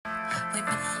We've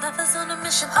been lovers on a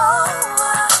mission. Oh,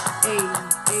 Hey.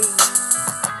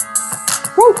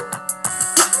 Woo!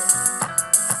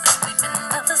 we've been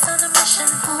lovers on a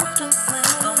mission. Moved away.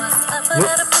 Almost never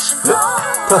had a mission.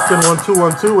 Oh, Testing 1 2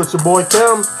 1 2. It's your boy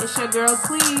Kim. It's your girl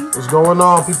Queen. What's going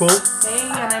on, people?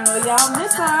 Hey, and I know y'all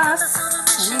miss us.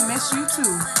 We miss you too.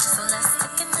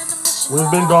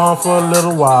 We've been gone for a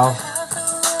little while,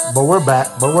 but we're back.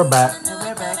 And we're back.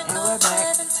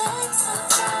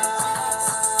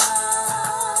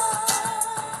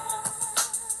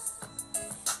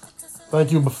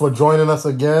 Thank you for joining us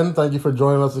again. Thank you for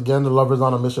joining us again. The Lovers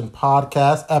on a Mission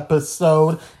podcast,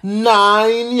 episode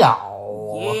 9,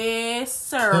 y'all. Yes,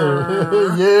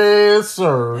 sir. Yes,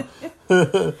 sir.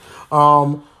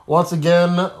 Once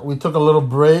again, we took a little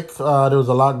break. There was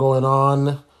a lot going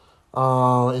on,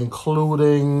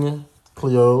 including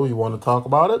Cleo. You want to talk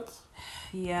about it?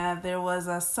 Yeah, there was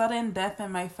a sudden death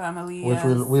in my family. Which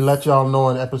yes. we let y'all know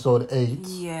in episode 8.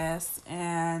 Yes,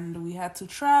 and we had to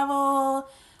travel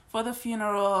for the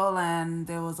funeral, and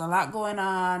there was a lot going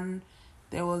on.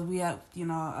 We had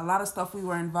a lot of stuff we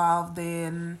were involved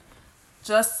in,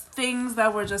 just things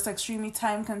that were just extremely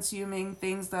time consuming,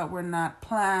 things that were not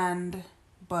planned,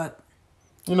 but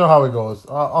You know how it goes.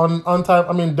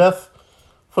 Death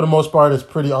for the most part is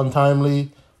pretty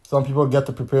untimely. Some people get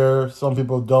to prepare, some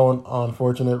people don't,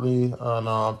 unfortunately.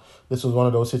 And this was one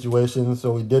of those situations.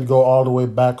 So we did go all the way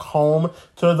back home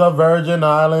to the Virgin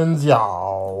Islands,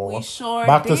 y'all. we sure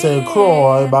Back did. to St.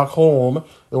 Croix, back home.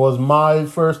 It was my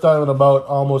first time in about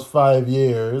almost 5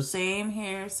 years. Same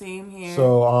here.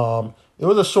 So it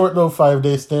was a short little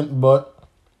 5-day stint, but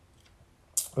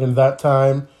in that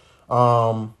time,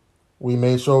 we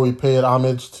made sure we paid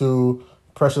homage to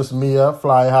Precious Mia,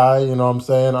 Fly High, you know what I'm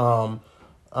saying?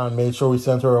 And made sure we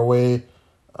sent her away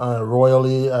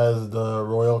royally as the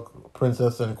royal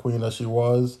princess and queen that she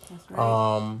was. That's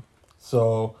right.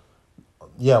 So,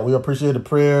 yeah, we appreciate the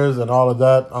prayers and all of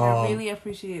that. I really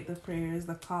appreciate the prayers,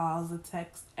 the calls, the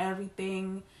texts,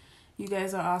 everything. You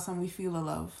guys are awesome. We feel the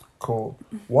love. Cool.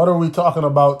 What are we talking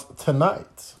about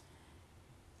tonight?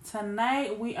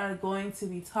 Tonight we are going to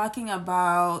be talking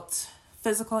about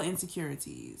physical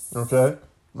insecurities. Okay.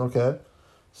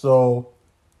 So,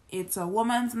 It's a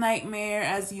woman's nightmare,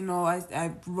 as you know.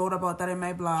 I wrote about that in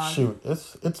my blog. shoot,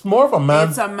 it's more of a man.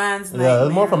 It's a man's nightmare. Yeah,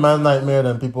 it's more of a man's nightmare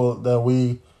than people that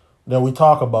we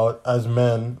talk about as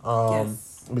men.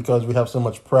 Yes. Because we have so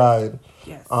much pride.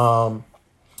 Yes.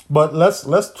 But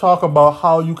let's talk about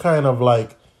how you kind of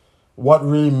like what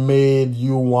really made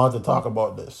you want to talk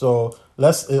about this. So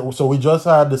we just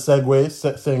had the segue,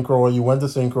 St. Croix. You went to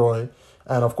St. Croix,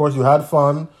 and of course you had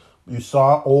fun. You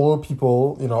saw old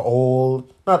people,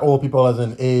 not old people as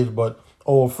in age, but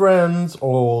old friends,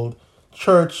 old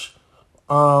church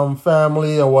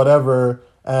family or whatever.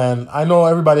 And I know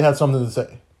everybody had something to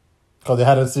say because they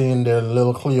hadn't seen their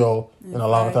little Cleo in a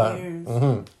long 5 time. years.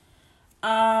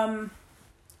 Mm-hmm.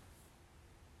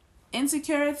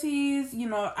 Insecurities,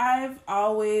 I've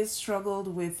always struggled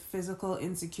with physical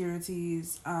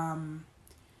insecurities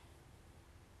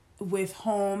with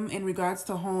home, in regards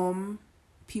to home.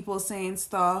 People saying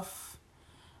stuff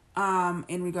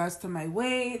in regards to my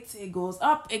weight. It goes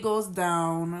up, it goes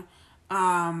down.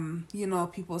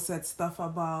 People said stuff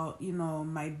about,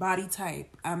 my body type.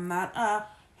 I'm not a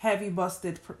heavy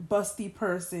busty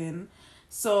person.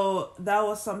 So that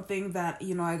was something that,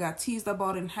 I got teased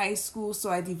about in high school. So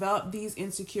I developed these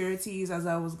insecurities as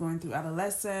I was going through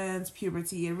adolescence,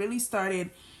 puberty. It really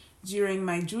started during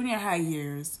my junior high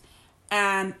years.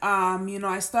 And,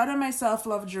 I started my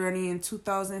self-love journey in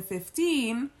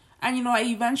 2015. And, I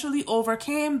eventually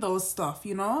overcame those stuff,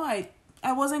 I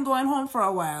wasn't going home for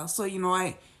a while. So,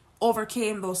 I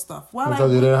overcame those stuff.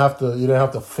 Because you didn't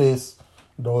have to face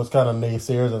those kind of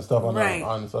naysayers and stuff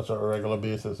on such a regular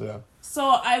basis, yeah. So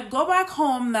I go back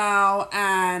home now,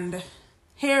 and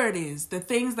here it is. The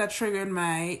things that triggered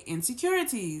my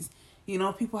insecurities.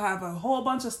 People have a whole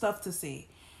bunch of stuff to say.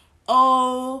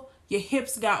 Oh, your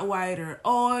hips got wider.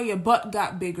 Oh, your butt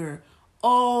got bigger.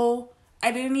 Oh,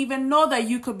 I didn't even know that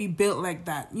you could be built like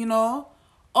that,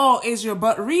 Oh, is your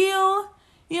butt real?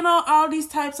 All these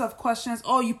types of questions.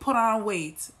 Oh, you put on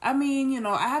weight. I mean,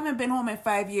 I haven't been home in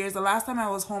 5 years. The last time I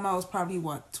was home, I was probably,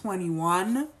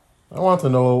 21? I want to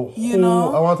know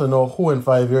who in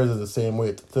 5 years is the same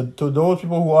weight. To those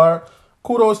people who are,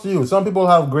 kudos to you. Some people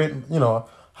have great,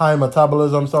 high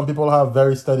metabolism. Some people have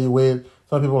very steady weight.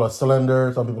 Some people are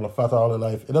slender. Some people are fat all their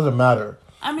life. It doesn't matter.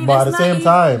 I mean, but at the same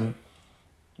time,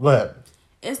 go ahead.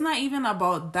 It's not even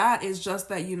about that. It's just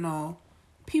that,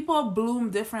 people bloom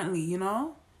differently,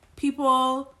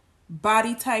 People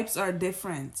body types are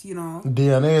different, you know.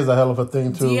 DNA is a hell of a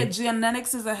thing too.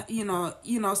 Genetics is a,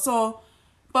 so,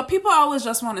 but people always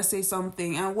just want to say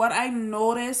something. And what I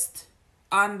noticed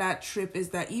on that trip is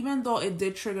that even though it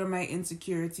did trigger my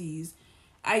insecurities,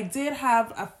 I did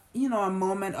have a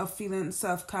moment of feeling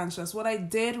self-conscious. What I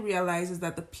did realize is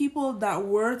that the people that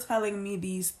were telling me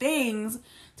these things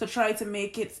to try to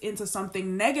make it into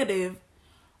something negative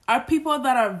are people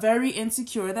that are very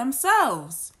insecure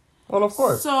themselves. Well, of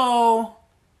course. So,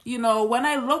 when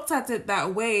I looked at it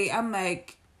that way, I'm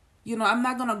like, I'm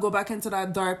not going to go back into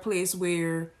that dark place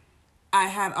where I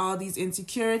had all these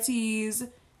insecurities,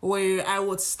 where I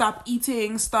would stop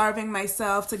eating, starving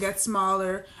myself to get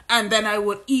smaller, and then I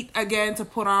would eat again to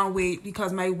put on weight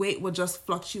because my weight would just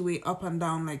fluctuate up and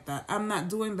down like that. I'm not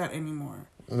doing that anymore.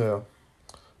 Yeah.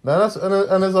 Now that's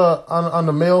and it's on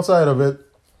the male side of it,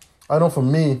 I know for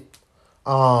me,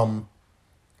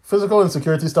 physical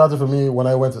insecurity started for me when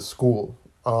I went to school.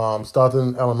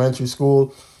 Starting elementary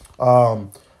school.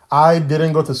 I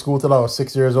didn't go to school till I was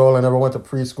 6 years old. I never went to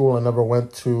preschool. I never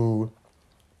went to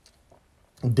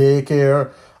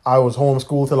daycare. I was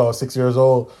homeschooled till I was 6 years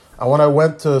old. And when I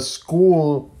went to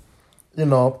school,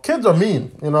 kids are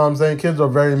mean. You know what I'm saying? Kids are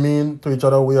very mean to each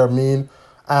other. We are mean.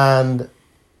 And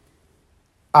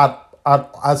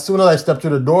as soon as I stepped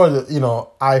through the door,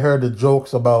 I heard the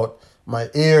jokes about my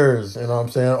ears. You know what I'm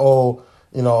saying? Oh,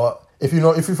 if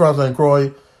you're from St.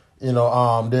 Croix,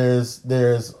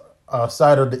 there's a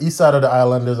side of the east side of the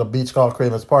island. There's a beach called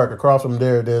Cravens Park. Across from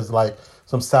there's like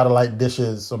some satellite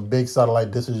dishes, some big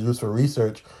satellite dishes used for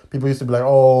research. People used to be like,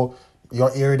 "Oh,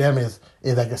 your ear them is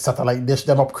like a satellite dish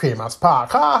them up Cravens Park,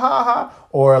 ha ha ha,"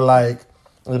 or like,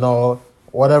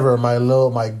 whatever,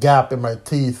 my gap in my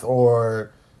teeth,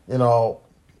 or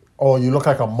oh, you look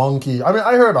like a monkey. I mean,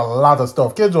 I heard a lot of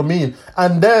stuff. Kids were mean.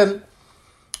 And then,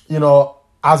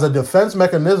 as a defense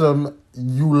mechanism,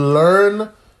 you learn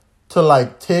to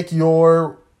like take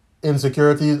your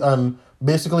insecurities and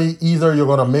basically either you're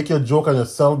going to make your joke on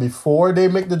yourself before they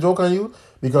make the joke on you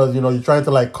because, you're trying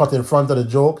to like cut in front of the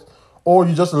joke, or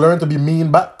you just learn to be mean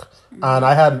back. And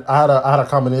I had a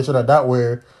combination of that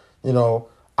where,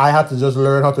 I had to just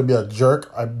learn how to be a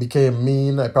jerk. I became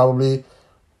mean. I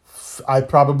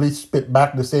probably spit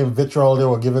back the same vitriol they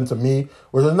were giving to me,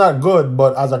 which is not good.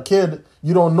 But as a kid,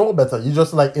 you don't know better. You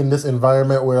just like in this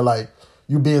environment where like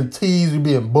you being teased, you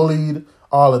being bullied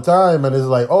all the time. And it's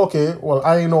like, okay, well,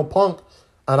 I ain't no punk.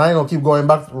 And I ain't gonna keep going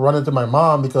back running to my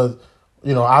mom because,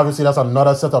 obviously that's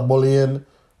another set of bullying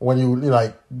when you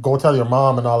like go tell your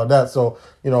mom and all of that. So,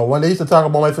 when they used to talk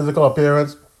about my physical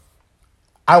appearance,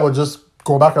 I would just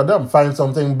go back at them, find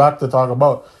something back to talk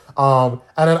about. And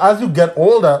then as you get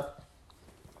older,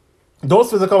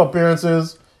 those physical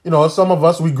appearances, some of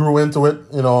us, we grew into it.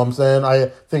 You know what I'm saying?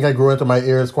 I think I grew into my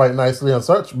ears quite nicely and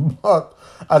such. But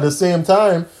at the same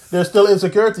time, there's still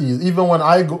insecurities. Even when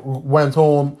I went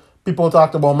home, people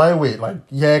talked about my weight. Like,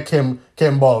 yeah, Kim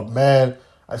bald. Man,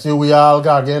 I see we all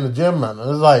got to get in the gym, man. And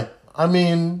it's like, I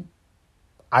mean,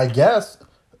 I guess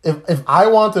if I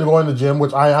wanted to go in the gym,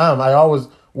 which I am, I always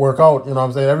work out. You know what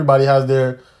I'm saying? Everybody has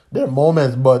their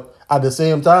moments. But at the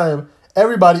same time,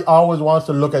 everybody always wants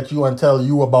to look at you and tell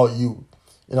you about you.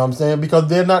 You know what I'm saying? Because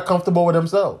they're not comfortable with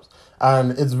themselves.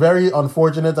 And it's very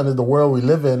unfortunate, and it's the world we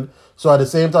live in. So at the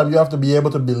same time, you have to be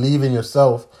able to believe in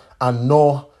yourself and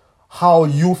know how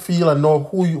you feel and know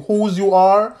whose you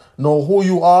are, know who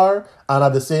you are, and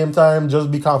at the same time,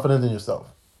 just be confident in yourself.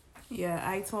 Yeah,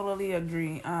 I totally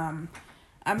agree.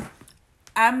 I'm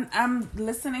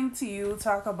listening to you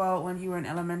talk about when you were in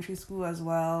elementary school as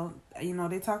well.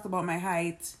 They talked about my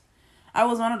height. I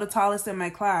was one of the tallest in my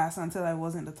class until I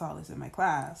wasn't the tallest in my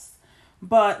class.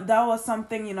 But that was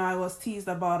something, I was teased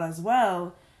about as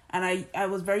well. And I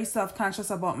was very self-conscious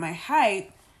about my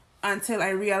height until I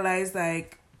realized,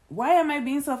 like, why am I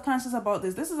being self-conscious about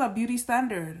this? This is a beauty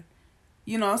standard.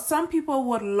 Some people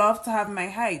would love to have my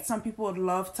height. Some people would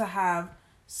love to have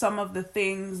some of the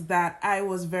things that I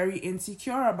was very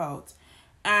insecure about.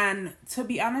 And to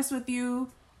be honest with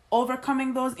you,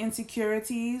 overcoming those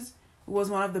insecurities was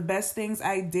one of the best things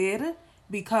I did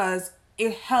because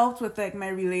it helped with like my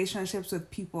relationships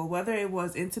with people, whether it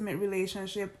was intimate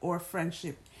relationship or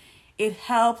friendship. It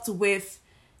helped with,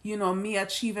 me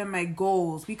achieving my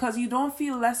goals because you don't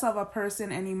feel less of a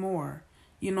person anymore.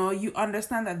 You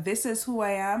understand that this is who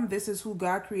I am. This is who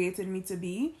God created me to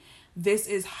be. This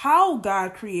is how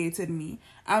God created me.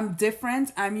 I'm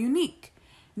different. I'm unique.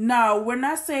 Now, we're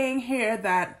not saying here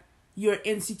that your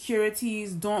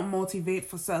insecurities don't motivate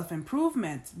for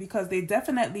self-improvement because they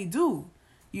definitely do,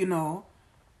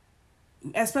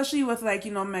 especially with like,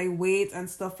 you know, my weight and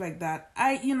stuff like that,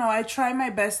 I try my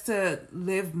best to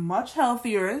live much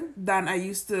healthier than I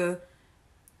used to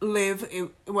live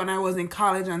when I was in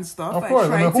college and stuff. Of course,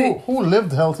 I try who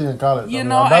lived healthy in college? you I mean,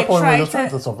 know, at that I point, we're try just trying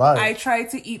to survive. I try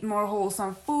to eat more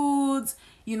wholesome foods.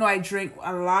 You know, I drink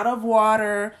a lot of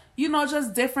water. You know,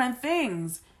 just different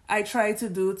things I try to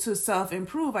do to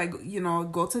self-improve. I, you know,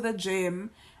 go to the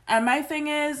gym. And my thing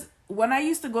is, when I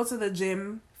used to go to the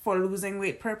gym for losing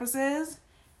weight purposes,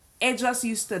 it just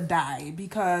used to die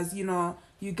because, you know,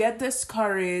 you get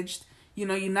discouraged. You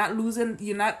know, you're not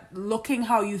looking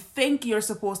how you think you're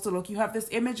supposed to look. You have this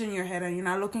image in your head and you're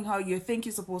not looking how you think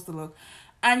you're supposed to look.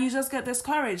 And you just get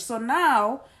discouraged. So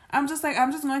now I'm just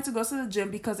going to go to the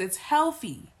gym because it's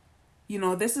healthy. You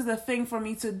know, this is the thing for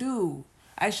me to do.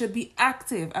 I should be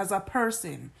active as a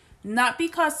person. Not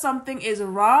because something is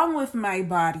wrong with my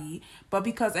body, but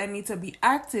because I need to be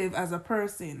active as a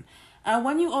person. And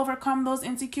when you overcome those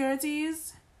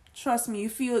insecurities, trust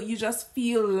me, you just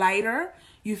feel lighter.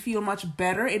 You feel much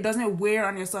better. It doesn't wear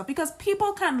on yourself because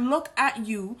people can look at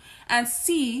you and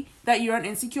see that you're an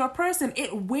insecure person.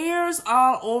 It wears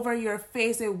all over your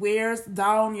face. It wears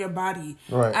down your body.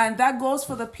 Right. And that goes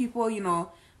for the people, you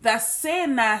know, that say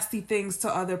nasty things to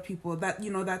other people, that,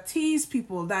 you know, that tease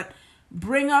people, that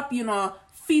bring up, you know,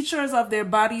 features of their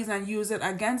bodies and use it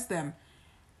against them.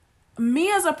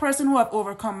 Me as a person who have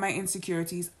overcome my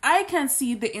insecurities, I can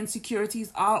see the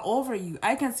insecurities all over you.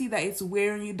 I can see that it's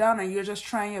wearing you down and you're just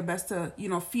trying your best to, you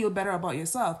know, feel better about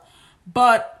yourself.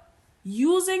 But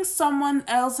using someone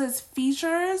else's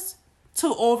features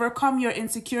to overcome your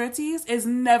insecurities is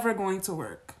never going to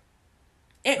work.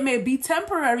 It may be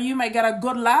temporary. You might get a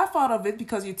good laugh out of it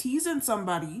because you're teasing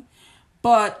somebody,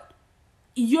 but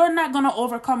you're not going to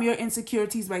overcome your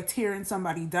insecurities by tearing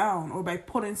somebody down or by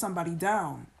putting somebody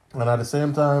down. And at the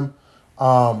same time,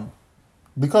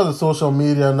 because of social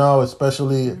media now,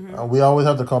 especially, we always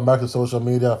have to come back to social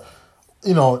media.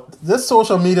 You know, this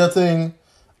social media thing,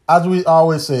 as we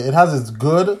always say, it has its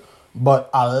good, but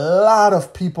a lot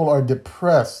of people are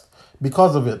depressed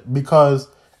because of it, because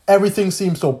everything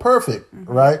seems so perfect,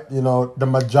 right? You know, the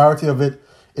majority of it,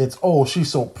 it's, oh,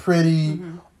 she's so pretty.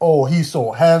 Oh, he's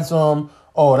so handsome.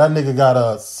 Oh, that nigga got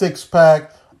a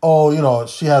 6-pack. Oh, you know,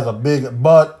 she has a big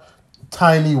butt.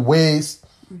 Tiny waist,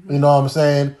 you know what I'm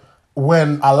saying?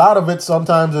 When a lot of it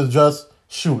sometimes is just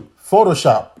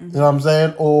Photoshop, you know what I'm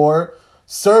saying? Or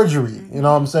surgery, you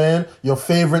know what I'm saying? Your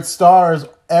favorite stars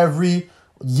every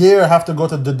year have to go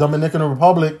to the Dominican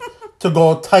Republic to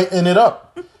go tighten it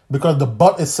up because the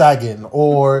butt is sagging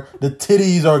or the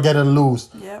titties are getting loose.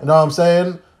 Yep. You know what I'm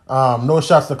saying? No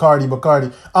shots to Cardi, but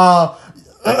Cardi.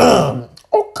 Okay.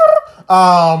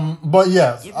 But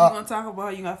yes. If you're gonna talk about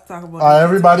her, you have to talk about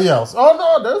everybody else. Oh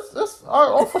no, this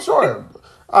oh for sure.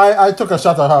 I took a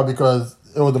shot at her because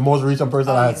it was the most recent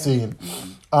person I had seen.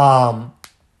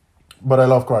 But I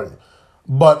love Cardi.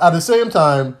 But at the same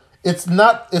time, it's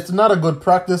not a good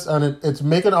practice, and it's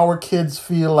making our kids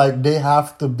feel like they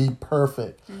have to be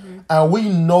perfect. And we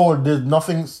know there's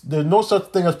no such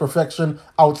thing as perfection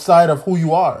outside of who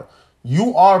you are.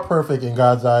 You are perfect in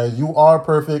God's eyes. You are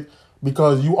perfect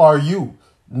because you are you.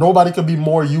 Nobody could be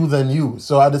more you than you.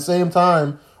 So at the same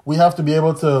time, we have to be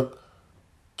able to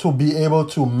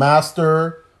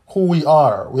master who we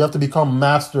are. We have to become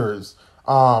masters.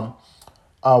 One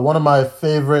of my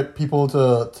favorite people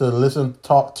to listen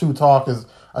talk is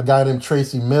a guy named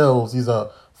Tracy Mills. He's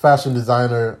a fashion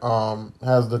designer.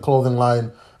 Has the clothing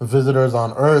line Visitors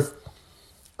on Earth,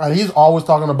 and he's always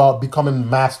talking about becoming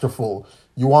masterful.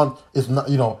 It's not,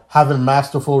 you know, having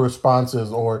masterful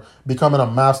responses or becoming a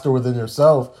master within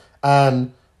yourself.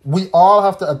 And we all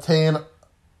have to attain,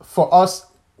 for us,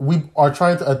 we are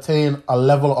trying to attain a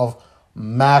level of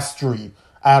mastery.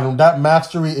 And that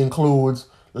mastery includes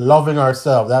loving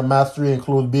ourselves. That mastery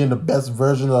includes being the best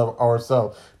version of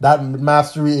ourselves. That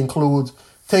mastery includes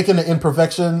taking the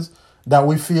imperfections that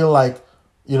we feel like,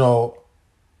 you know,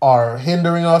 are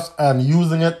hindering us and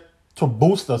using it to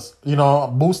boost us,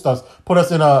 put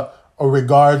us in a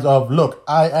regards of, look,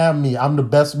 I am me. I'm the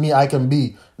best me I can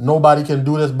be. Nobody can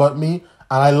do this but me,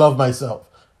 and I love myself.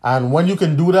 And when you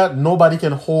can do that, nobody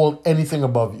can hold anything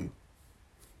above you.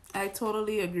 I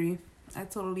totally agree.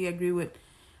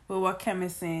 with what Kem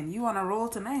is saying. You on a roll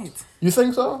tonight. You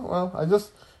think so? Well, I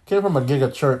just came from a gig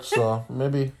at church, so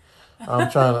maybe I'm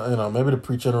trying to, maybe the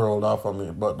preaching rolled off on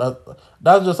me. But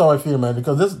that's just how I feel, man,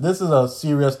 because this is a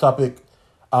serious topic.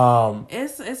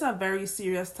 It's a very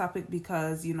serious topic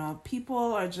because,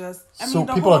 people are just...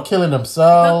 people are killing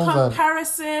themselves. The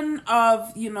comparison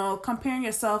of, comparing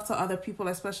yourself to other people,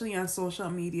 especially on social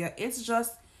media, it's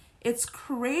just It's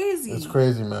crazy. It's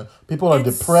crazy, man. People are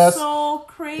It's depressed. so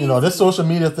crazy. You know, this social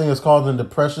media thing is causing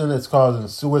depression. It's causing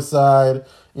suicide.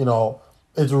 You know,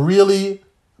 it's really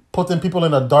putting people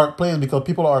in a dark place because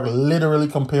people are literally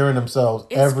comparing themselves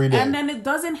every day. And then it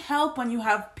doesn't help when you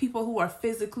have people who are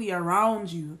physically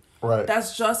around you. Right.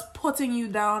 That's just putting you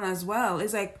down as well.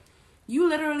 It's like you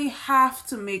literally have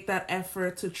to make that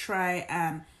effort to try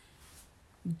and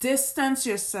distance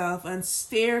yourself and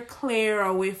steer clear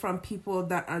away from people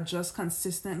that are just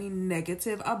consistently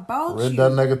negative about Rid you.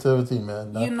 that negativity,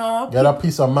 man. You know, get a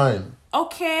peace of mind.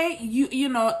 Okay, you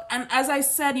know, and as I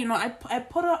said, you know,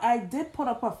 I did put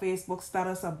up a Facebook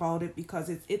status about it because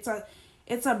it's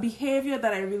a behavior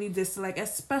that I really dislike,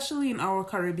 especially in our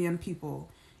Caribbean people.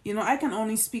 You know, I can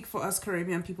only speak for us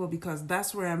Caribbean people because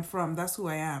that's where I'm from. That's who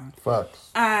I am.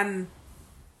 Facts. And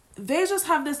they just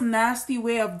have this nasty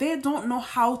way of they don't know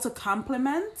how to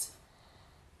compliment.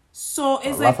 So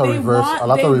it's like they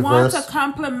want to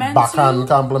compliment backhand you,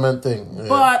 compliment thing. Yeah.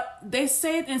 but they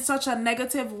say it in such a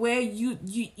negative way.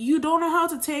 You don't know how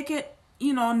to take it,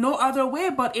 you know, no other way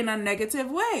but in a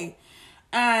negative way.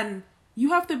 And you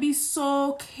have to be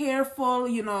so careful,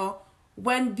 you know,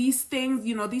 when these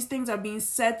things are being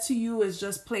said to you, is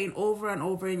just playing over and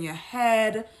over in your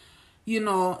head. You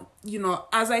know,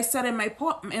 as I said in my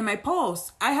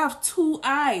post, I have 2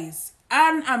 eyes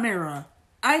and a mirror.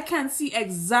 I can see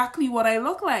exactly what I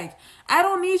look like. I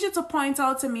don't need you to point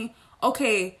out to me,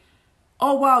 okay,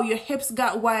 oh wow, your hips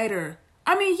got wider.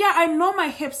 I mean, yeah, I know my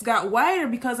hips got wider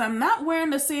because I'm not wearing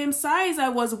the same size I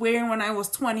was wearing when I was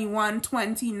 21,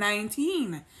 20,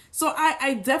 19. So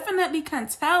I definitely can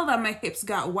tell that my hips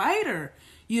got wider.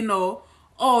 You know,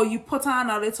 oh, you put on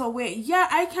a little weight. Yeah,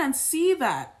 I can see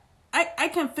that. I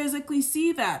can physically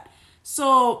see that.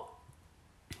 So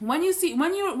when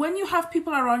you have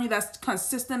people around you that's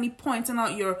consistently pointing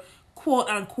out your quote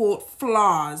unquote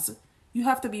flaws, you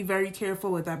have to be very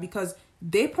careful with that because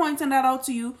they pointing that out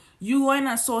to you. You going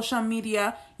on social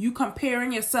media, you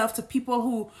comparing yourself to people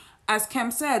who, as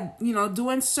Kem said, you know,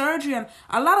 doing surgery, and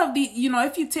a lot of the, you know,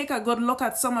 if you take a good look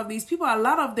at some of these people, a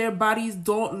lot of their bodies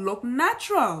don't look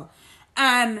natural.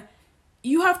 And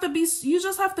you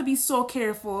just have to be so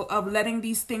careful of letting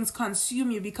these things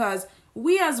consume you because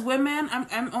we as women,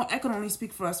 I can only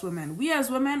speak for us women. We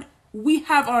as women, we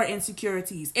have our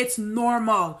insecurities. It's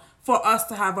normal for us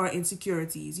to have our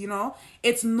insecurities, you know?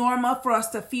 It's normal for us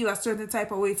to feel a certain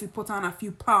type of way if we put on a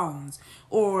few pounds,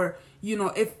 or, you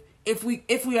know, if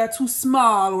we are too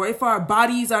small, or if our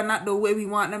bodies are not the way we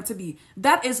want them to be.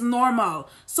 That is normal.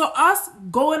 So us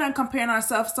going and comparing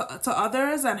ourselves to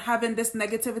others and having this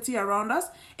negativity around us,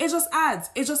 it just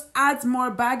adds more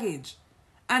baggage.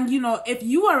 And, you know, if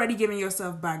you already giving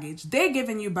yourself baggage, they're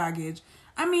giving you baggage.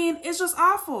 I mean, it's just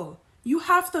awful. You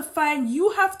have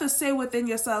to say within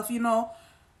yourself, you know,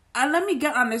 and let me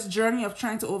get on this journey of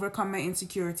trying to overcome my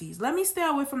insecurities. Let me stay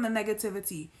away from the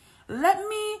negativity. Let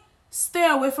me stay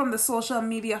away from the social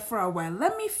media for a while.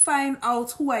 Let me find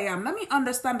out who I am. Let me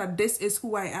understand that this is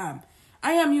who I am.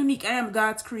 I am unique. I am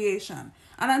God's creation.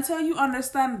 And until you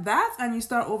understand that and you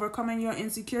start overcoming your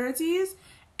insecurities,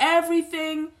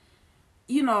 everything,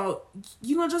 you know,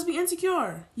 you're going to just be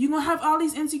insecure. You're going to have all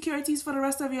these insecurities for the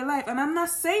rest of your life. And I'm not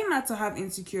saying not to have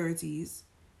insecurities.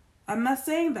 I'm not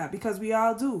saying that because we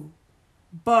all do.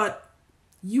 But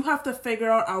you have to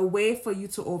figure out a way for you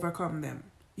to overcome them.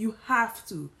 You have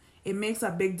to. It makes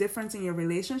a big difference in your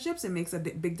relationships. It makes a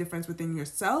big difference within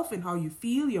yourself and how you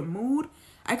feel, your mood.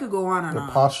 I could go on and on.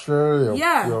 Your posture. Definitely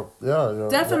your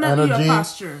energy. Your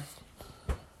posture.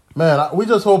 Man, we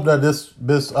just hope that this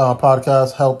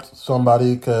podcast helped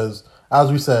somebody because, as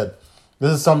we said,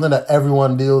 this is something that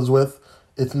everyone deals with.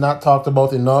 It's not talked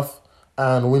about enough,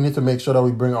 and we need to make sure that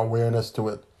we bring awareness to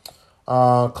it.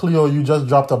 Cleo, you just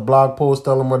dropped a blog post.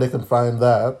 Tell them where they can find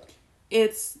that.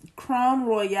 It's Crown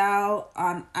Royale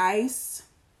on Ice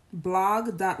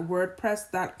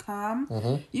blog.wordpress.com.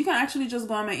 Mm-hmm. You can actually just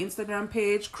go on my Instagram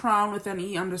page, crown with an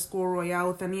E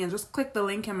 _royale with an E, and just click the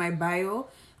link in my bio.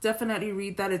 Definitely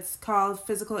read that. It's called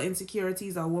Physical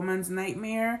Insecurities, A Woman's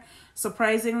Nightmare.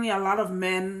 Surprisingly, a lot of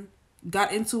men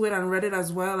got into it and read it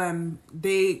as well, and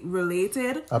they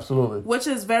related. Absolutely. Which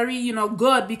is very, you know,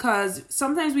 good, because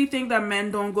sometimes we think that men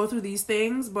don't go through these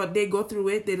things, but they go through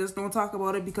it. They just don't talk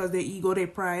about it because their ego, their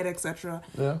pride, etc.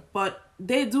 Yeah. But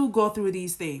they do go through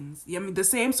these things. I mean, the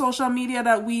same social media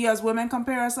that we as women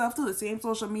compare ourselves to, the same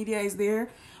social media is there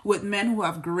with men who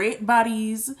have great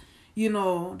bodies. You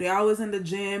know, they're always in the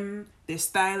gym, they're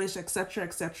stylish, etc.,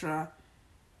 etc.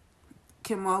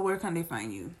 Kimal, where can they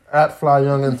find you? At Fly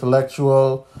Young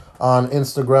Intellectual on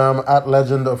Instagram, at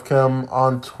Legend of Kim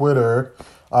on Twitter.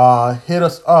 Hit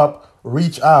us up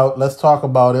reach out. Let's talk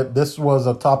about it. This was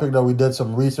a topic that we did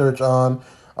some research on.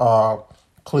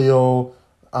 Cleo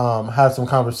had some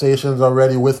conversations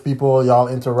already with people. Y'all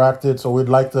interacted. So we'd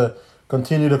like to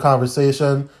continue the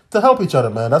conversation to help each other,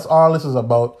 man. That's all this is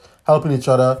about, helping each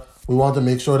other. We want to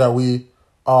make sure that we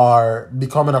are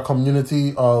becoming a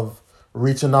community of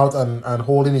reaching out and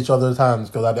holding each other's hands.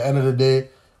 Because at the end of the day,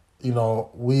 you know,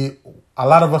 a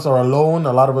lot of us are alone.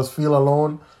 A lot of us feel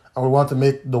alone. And we want to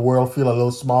make the world feel a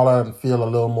little smaller and feel a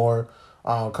little more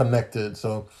connected.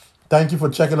 So thank you for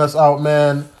checking us out,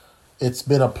 man. It's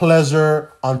been a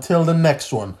pleasure. Until the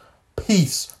next one.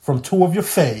 Peace from two of your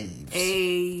faves.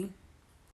 Hey.